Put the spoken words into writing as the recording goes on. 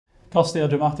Kirsty, a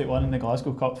dramatic win in the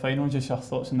Glasgow Cup final. Just your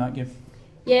thoughts on that game?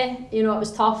 Yeah, you know, it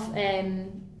was tough.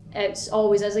 It's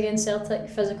always is against Celtic,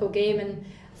 physical game, and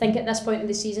I think at this point of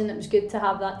the season it was good to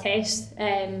have that test.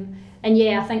 And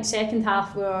yeah, I think second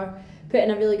half we were put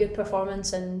in a really good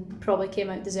performance and probably came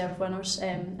out deserved winners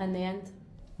in the end.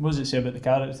 What does it say about the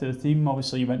character of the team?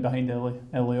 Obviously you went behind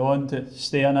early on to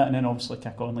stay in it and then obviously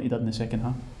kick on like you did in the second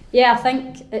half. Yeah, I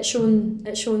think it's shown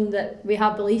that we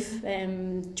have belief.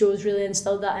 Joe's really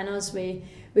instilled that in us. We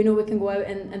know we can go out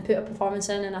and put a performance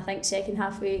in, and I think second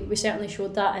half we certainly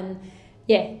showed that. And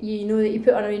yeah, you know that you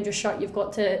put on a Rangers shirt, you've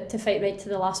got to fight right to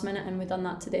the last minute, and we've done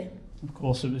that today. Of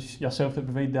course, it was yourself that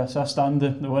provided the assist and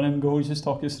the winning goals. Just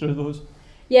talk us through those.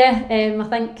 Yeah, I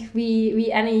think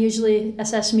Innie usually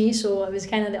assists me, so it was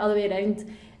kind of the other way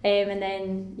around. And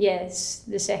then yes,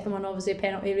 the second one obviously a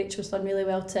penalty. Rachel's done really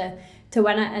well to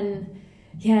win it, and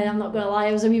yeah, I'm not going to lie,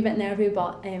 I was a wee bit nervy,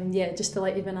 but yeah, just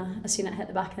delighted when I seen it hit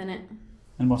the back of the net.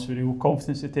 And must be real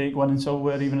confidence to take winning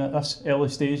silverware even at this early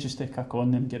stage, just to kick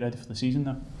on and get ready for the season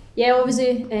now. Yeah,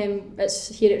 obviously it's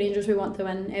here at Rangers we want to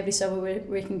win every silverware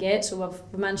we can get, so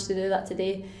we've managed to do that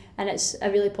today, and it's a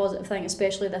really positive thing,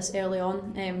 especially this early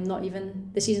on.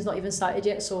 The season's not even started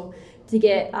yet, so to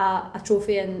get a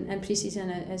trophy in pre-season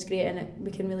is great, and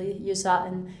we can really use that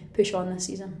and push on this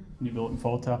season. You'll be looking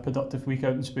forward to a productive week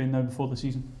out in Spain now before the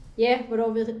season? Yeah, we're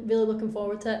all really looking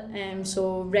forward to it.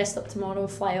 So rest up tomorrow,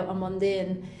 fly out on Monday,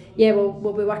 and yeah,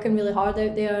 we'll be working really hard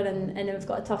out there, and then we've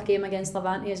got a tough game against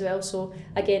Levante as well. So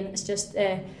again, it's just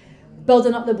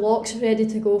building up the blocks, ready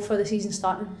to go for the season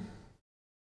starting.